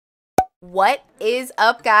What is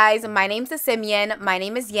up, guys? My name's TheSimYin. My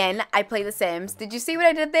name is Yin. I play The Sims. Did you see what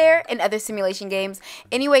I did there? In other simulation games.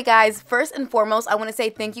 Anyway, guys, first and foremost, I want to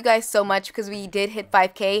say thank you guys so much because we did hit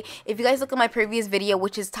 5K. If you guys look at my previous video,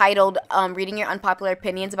 which is titled Reading Your Unpopular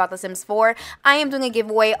Opinions about The Sims 4, I am doing a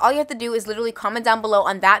giveaway. All you have to do is literally comment down below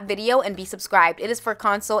on that video and be subscribed. It is for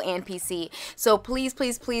console and PC. So please,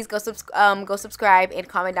 please, please go subscribe and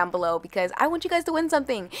comment down below because I want you guys to win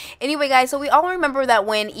something. Anyway, guys, so we all remember that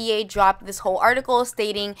when EA dropped this whole article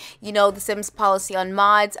stating, you know, the Sims policy on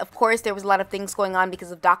mods. Of course, there was a lot of things going on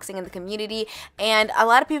because of doxing in the community, and a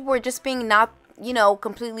lot of people were just being not, you know,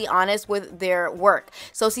 completely honest with their work.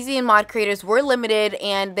 So CC and mod creators were limited,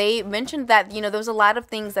 and they mentioned that, you know, there was a lot of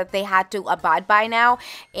things that they had to abide by now,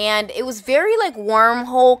 and it was very like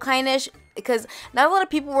wormhole kind-ish, because not a lot of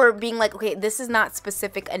people were being like, okay, this is not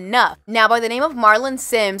specific enough. Now, by the name of Marlon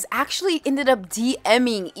Sims actually ended up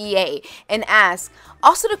DMing EA and asked,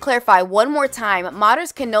 also to clarify one more time,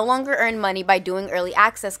 modders can no longer earn money by doing early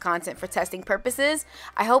access content for testing purposes.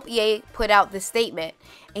 I hope EA put out this statement.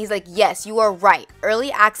 And he's like, yes, you are right.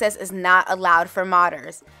 Early access is not allowed for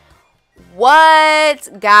modders.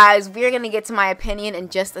 What? Guys, we're gonna get to my opinion in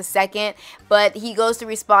just a second, but he goes to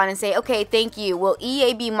respond and say, okay, thank you. Will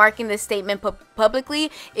EA be marking this statement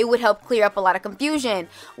publicly? It would help clear up a lot of confusion.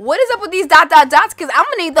 What is up with these dots? Because I'm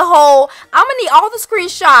gonna need I'm gonna need all the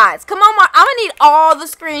screenshots. Come on, I'm gonna need all the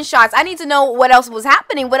screenshots. I need to know what else was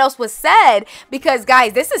happening, what else was said, because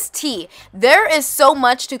guys, this is tea. There is so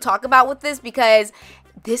much to talk about with this because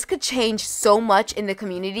this could change so much in the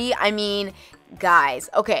community. I mean, guys,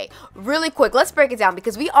 okay, really quick, let's break it down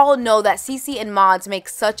because we all know that CC and mods make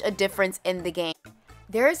such a difference in the game.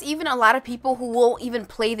 There's even a lot of people who won't even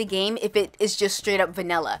play the game if it is just straight up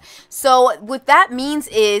vanilla. So what that means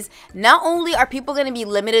is not only are people going to be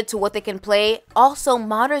limited to what they can play, also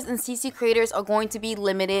modders and CC creators are going to be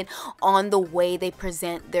limited on the way they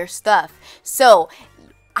present their stuff. So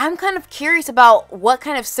I'm kind of curious about what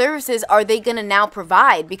kind of services are they going to now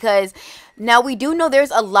provide, because now we do know there's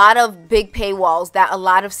a lot of big paywalls that a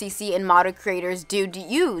lot of CC and modder creators do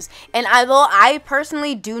use. And although I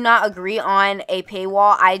personally do not agree on a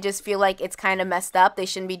paywall, I just feel like it's kind of messed up. They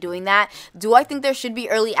shouldn't be doing that. Do I think there should be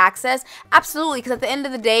early access? Absolutely, because at the end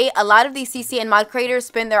of the day, a lot of these CC and mod creators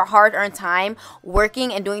spend their hard-earned time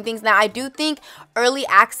working and doing things. Now, I do think early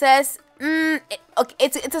access,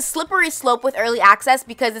 it's a slippery slope with early access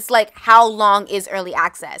because it's like, how long is early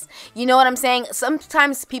access? You know what I'm saying?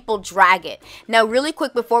 Sometimes people drag it. Now, really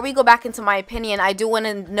quick, before we go back into my opinion, I do want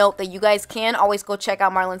to note that you guys can always go check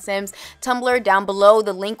out Marlon Sims' Tumblr down below.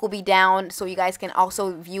 The link will be down so you guys can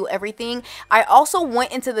also view everything. I also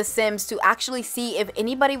went into The Sims to actually see if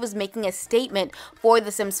anybody was making a statement for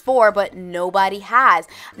The Sims 4, but nobody has.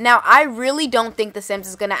 Now, I really don't think The Sims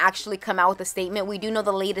is going to actually come out with a statement. We do know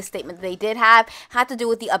the latest statement that they did have had to do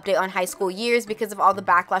with the update on high school years because of all the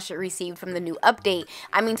backlash it received from the new update.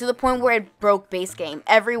 I mean, to the point where it broke base game.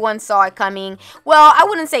 Everyone saw it coming. Well, I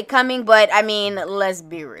wouldn't say coming, but I mean, let's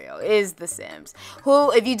be real. It is The Sims.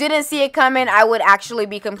 Who, if you didn't see it coming, I would actually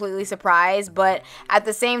be completely surprised. But at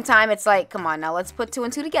the same time, it's like, come on now, let's put two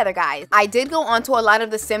and two together, guys. I did go on to a lot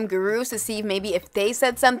of the Sim gurus to see maybe if they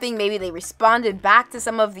said something, maybe they responded back to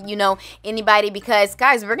some of, you know, anybody, because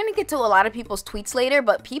guys, we're gonna get to a lot of people's tweets later,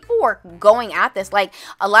 but people were going at this. Like,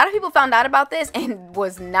 a lot of people found out about this and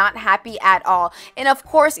was not happy at all. And of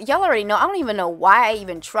course, y'all already know, I don't even know why I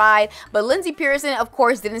even tried, but Lindsay Pearson, of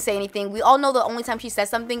course, didn't say anything. We all know the only time she says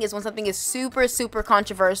something is when something is super, super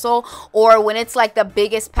controversial or when it's like the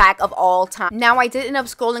biggest pack of all time. Now, I did end up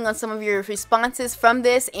scrolling on some of your responses from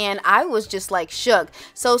this, and I was just like shook.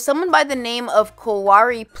 So someone by the name of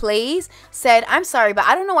Kowari Plays said, I'm sorry, but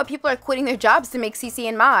I don't know why people are quitting their jobs to make CC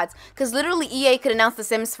and mods, because literally EA could announce The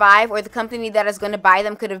Sims 5, or the company that is going to buy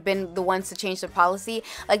them could have been the ones to change their policy.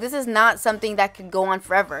 Like, this is not something that could go on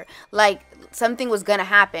forever. Like, something was gonna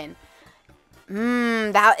happen.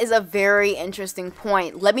 That is a very interesting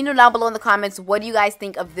point. Let me know down below in the comments, what do you guys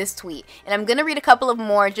think of this tweet? And I'm gonna read a couple of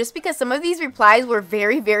more just because some of these replies were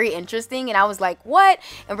very, very interesting, and I was like, what?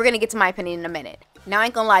 And we're gonna get to my opinion in a minute. Now, I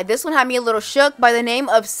ain't gonna lie, this one had me a little shook. By the name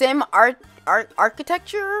of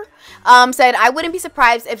Architecture said, I wouldn't be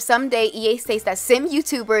surprised if someday EA states that sim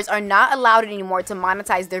YouTubers are not allowed anymore to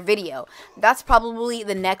monetize their video. That's probably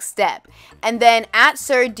the next step. And then at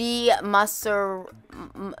Sir D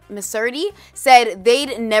Maserdi said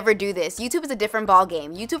they'd never do this. YouTube is a different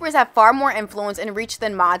ballgame. YouTubers have far more influence and reach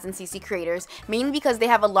than mods and CC creators, mainly because they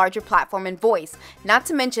have a larger platform and voice. Not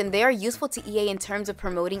to mention, they are useful to EA in terms of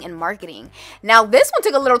promoting and marketing. Now, this one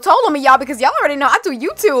took a little toll on me, y'all, because y'all already know I do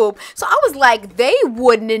YouTube. So I was was like, they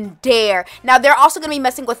wouldn't dare. Now, they're also going to be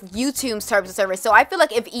messing with YouTube's terms of service. So I feel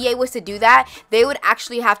like if EA was to do that, they would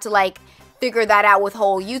actually have to like figure that out with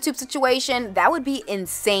whole YouTube situation. That would be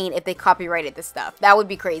insane if they copyrighted this stuff. That would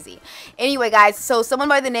be crazy. Anyway, guys, so someone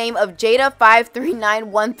by the name of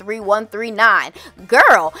Jada539131139.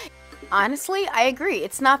 Girl, honestly, I agree.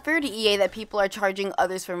 It's not fair to EA that people are charging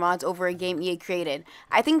others for mods over a game EA created.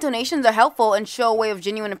 I think donations are helpful and show a way of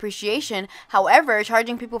genuine appreciation. However,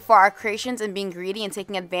 charging people for our creations and being greedy and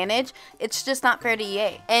taking advantage, it's just not fair to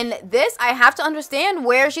EA. And this, I have to understand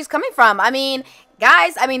where she's coming from. I mean,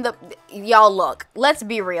 guys, y'all look, let's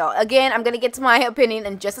be real. Again, I'm going to get to my opinion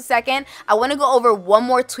in just a second. I want to go over one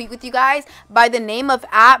more tweet with you guys by the name of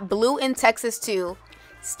 @BlueInTexas2.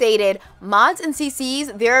 Stated, mods and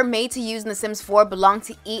CCs they're made to use in The Sims 4 belong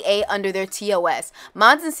to EA under their TOS.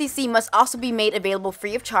 Mods and CC must also be made available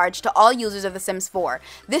free of charge to all users of The Sims 4.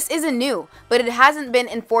 This isn't new, but it hasn't been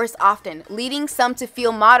enforced often, leading some to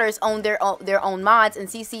feel modders own their own mods and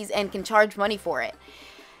CCs and can charge money for it.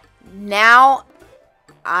 Now,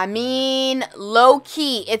 I mean,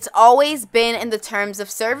 low-key, it's always been in the terms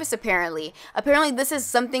of service, apparently. Apparently, this is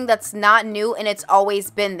something that's not new, and it's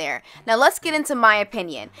always been there. Now, let's get into my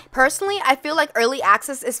opinion. Personally, I feel like early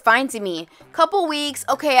access is fine to me. Couple weeks,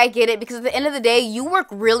 okay, I get it, because at the end of the day, you work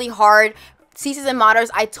really hard. CCs and modders,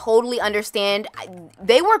 I totally understand.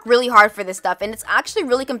 They work really hard for this stuff, and it's actually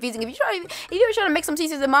really confusing. If you're trying to make some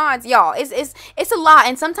CCs and mods, y'all, it's a lot,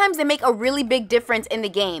 and sometimes they make a really big difference in the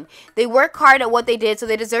game. They work hard at what they did, so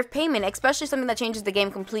they deserve payment, especially something that changes the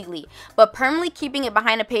game completely. But permanently keeping it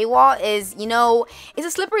behind a paywall is, you know, it's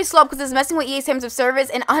a slippery slope because it's messing with EA's terms of service,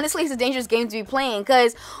 and honestly, it's a dangerous game to be playing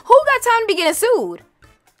because who got time to be getting sued?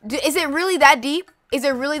 Is it really that deep? Is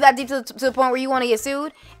it really that deep to the point where you want to get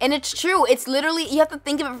sued? And it's true. It's literally, you have to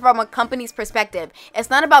think of it from a company's perspective. It's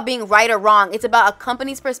not about being right or wrong. It's about a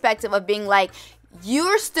company's perspective of being like,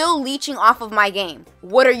 you're still leeching off of my game.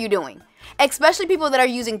 What are you doing? Especially people that are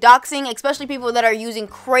using doxing, especially people that are using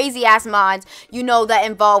crazy ass mods, you know, that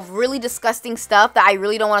involve really disgusting stuff that I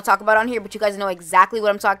really don't want to talk about on here, but you guys know exactly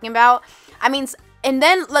what I'm talking about. I mean, and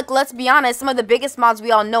then, like, let's be honest, some of the biggest mods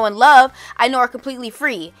we all know and love, I know are completely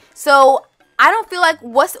free. So I don't feel like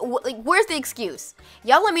where's the excuse?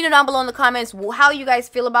 Y'all let me know down below in the comments how you guys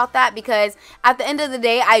feel about that, because at the end of the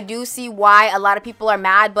day, I do see why a lot of people are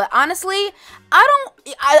mad, but honestly,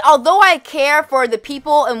 although I care for the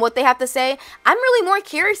people and what they have to say, I'm really more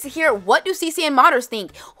curious to hear what do CC and modders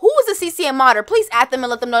think. Who is a CC and modder? Please add them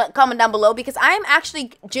and let them know, comment down below, because I am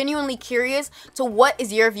actually genuinely curious to what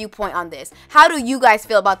is your viewpoint on this. How do you guys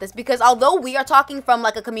feel about this? Because although we are talking from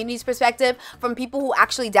like a community's perspective, from people who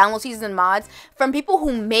actually download CCs and mods, from people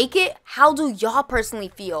who make it, how do y'all personally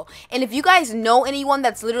feel? And if you guys know anyone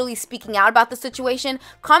that's literally speaking out about the situation,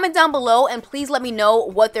 comment down below and please let me know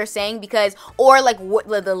what they're saying, because or like what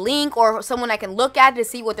the link or someone I can look at to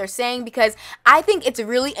see what they're saying, because I think it's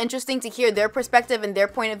really interesting to hear their perspective and their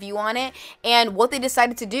point of view on it and what they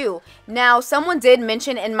decided to do. Now, someone did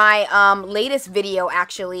mention in my latest video,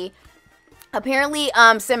 actually, apparently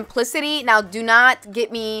Simplicity, now do not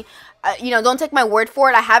get me you know, don't take my word for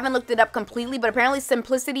it. I haven't looked it up completely, but apparently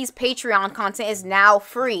Simplicity's Patreon content is now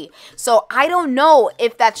free. So I don't know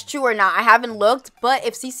if that's true or not. I haven't looked, but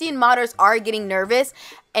if CC and modders are getting nervous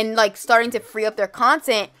and like starting to free up their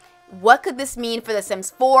content, what could this mean for The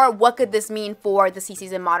Sims 4? What could this mean for the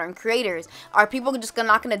CCs and modern creators? Are people just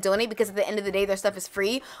not going to donate because at the end of the day their stuff is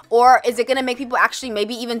free? Or is it going to make people actually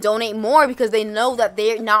maybe even donate more because they know that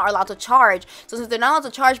they're not allowed to charge? So since they're not allowed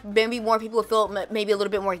to charge, maybe more people will feel maybe a little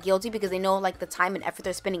bit more guilty because they know like the time and effort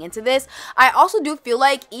they're spending into this. I also do feel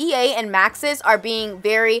like EA and Maxis are being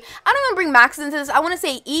very, I don't want to bring Maxis into this, I want to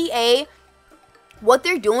say EA, what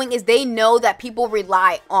they're doing is they know that people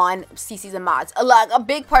rely on CCs and mods, a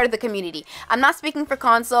big part of the community. I'm not speaking for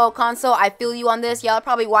console. Console, I feel you on this. Y'all are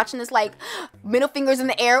probably watching this like middle fingers in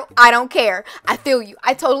the air. I don't care. I feel you.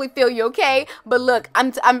 I totally feel you, okay? But look,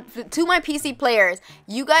 I'm to my PC players,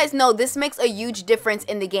 you guys know this makes a huge difference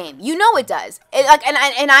in the game. You know it does.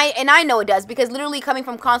 And I know it does, because literally coming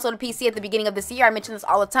from console to PC at the beginning of this year, I mention this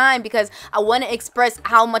all the time because I want to express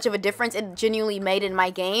how much of a difference it genuinely made in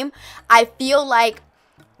my game. I feel like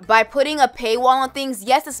by putting a paywall on things,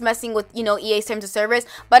 yes, it's messing with, you know, EA's terms of service,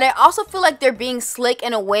 but I also feel like they're being slick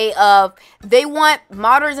in a way of they want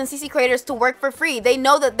modders and CC creators to work for free. They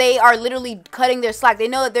know that they are literally cutting their slack. They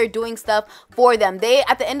know that they're doing stuff for them. They,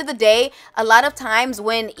 at the end of the day, a lot of times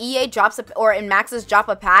when EA drops or in Maxis drop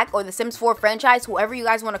a pack, or the Sims 4 franchise, whoever you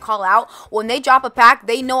guys want to call out, when they drop a pack,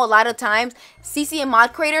 they know a lot of times CC and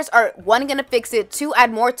mod creators are, one, gonna fix it, two,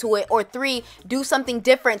 add more to it, or three, do something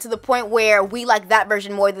different to the point where we like that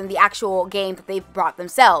version more more than the actual game that they've brought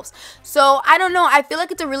themselves. So I don't know, I feel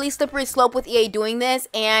like it's a really slippery slope with EA doing this,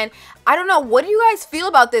 and I don't know, what do you guys feel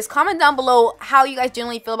about this? Comment down below how you guys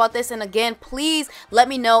generally feel about this, and again, please let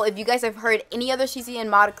me know if you guys have heard any other TheSimYin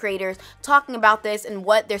mod creators talking about this and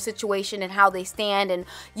what their situation and how they stand, and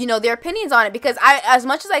you know, their opinions on it, because as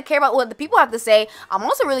much as I care about what the people have to say, I'm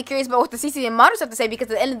also really curious about what the TheSimYin modders have to say, because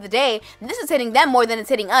at the end of the day, this is hitting them more than it's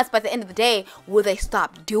hitting us, but at the end of the day, will they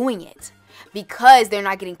stop doing it? Because they're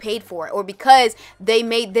not getting paid for it, or because they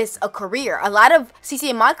made this a career. A lot of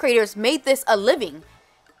TheSimYin mod creators made this a living.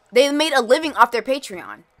 They made a living off their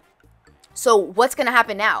Patreon. So what's going to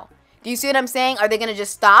happen now? Do you see what I'm saying? Are they going to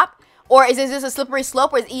just stop? Or is this a slippery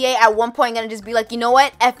slope, or is EA at one point going to just be like, you know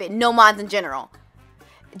what? F it. No mods in general.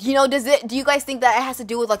 You know, do you guys think that it has to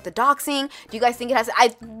do with like the doxing? Do you guys think it has to,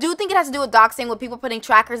 I do think it has to do with doxing, with people putting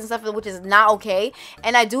trackers and stuff, which is not okay.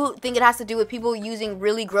 And I do think it has to do with people using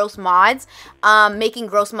really gross mods, making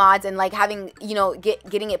gross mods and like having, you know,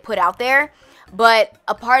 getting it put out there. But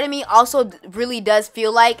a part of me also really does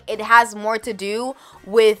feel like it has more to do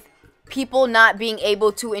with people not being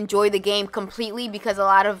able to enjoy the game completely, because a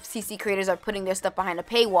lot of CC creators are putting their stuff behind a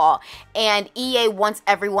paywall, and EA wants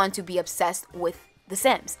everyone to be obsessed with The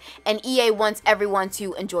Sims, and EA wants everyone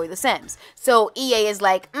to enjoy The Sims. So EA is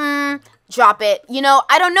like, drop it. You know,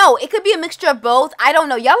 I don't know. It could be a mixture of both. I don't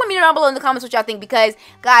know. Y'all let me know down below in the comments what y'all think, because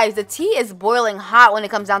guys, the tea is boiling hot when it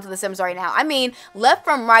comes down to The Sims right now. I mean, left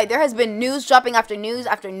from right, there has been news dropping after news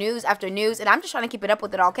after news after news, and I'm just trying to keep it up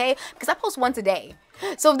with it, okay? Because I post once a day.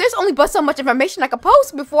 So there's only but so much information I can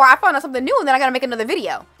post before I find out something new, and then I gotta make another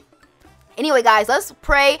video. Anyway, guys, let's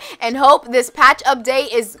pray and hope this patch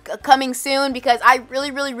update is coming soon, because I really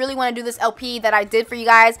want to do this LP that I did for you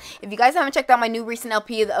guys. If you guys haven't checked out my new recent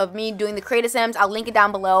LP of me doing the Creative Sims, I'll link it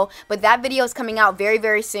down below. But that video is coming out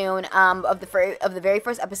very soon, of the very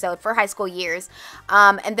first episode for high school years.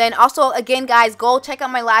 And then also, again, guys, go check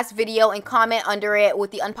out my last video and comment under it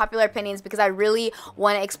with the unpopular opinions, because I really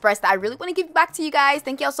want to express that I really want to give back to you guys.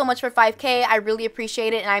 Thank y'all so much for 5K. I really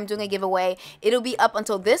appreciate it, and I'm doing a giveaway. It'll be up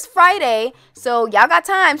until this Friday. So y'all got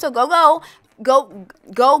time, so go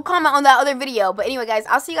comment on that other video. But anyway, guys,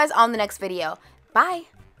 I'll see you guys on the next video. Bye.